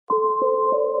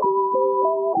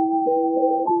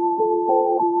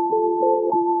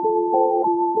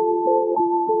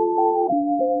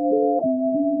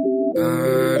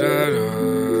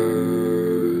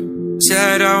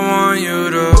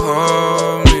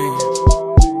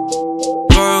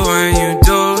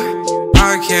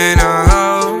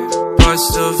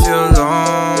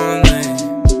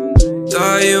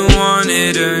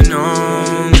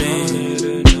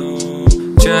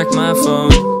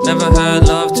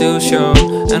too short,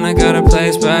 and I got a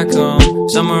place back home,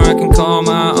 somewhere I can call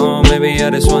my own. Maybe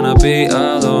I just wanna be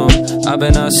alone. I've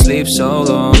been asleep so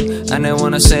long, and they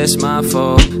wanna say it's my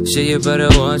fault. Shit, you better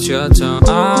watch your tone.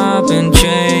 I've been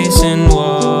chasing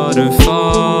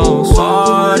waterfalls,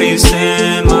 parties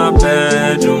in my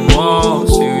bedroom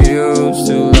walls. You used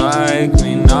to like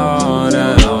me, not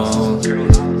at all.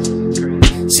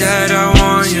 Said I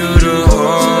want you to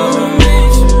hold me,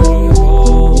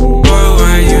 but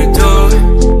when you do,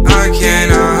 I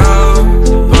cannot help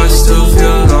but still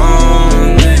feel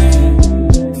lonely.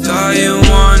 Thought you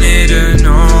wanted to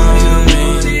know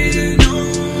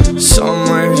me.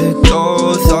 Somewhere to go,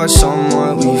 thought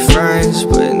someone we friends,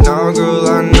 but now girl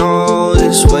I know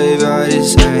this wave at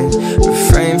its end.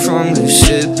 Refrain from the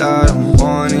shit that I'm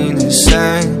wanting to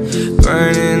send,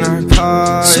 burning our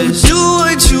cars. So do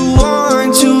what you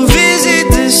want to visit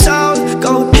the south,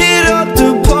 go hit up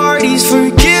the parties,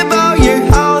 forget about your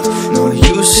health. No,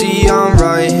 you see I'm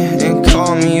right and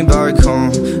call me back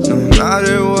home. No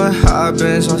matter what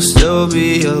happens, I'll still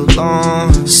be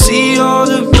alone. See all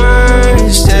the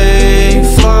birds take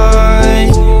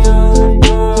flight,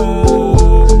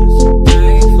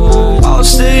 I'll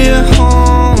stay at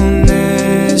home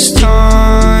this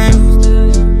time.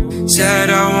 Said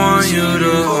I want you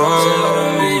to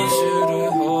hold me,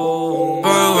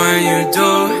 but when you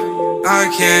do, I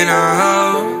cannot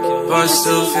help but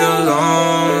still feel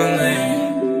lonely.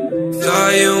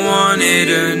 Thought you wanted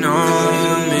to know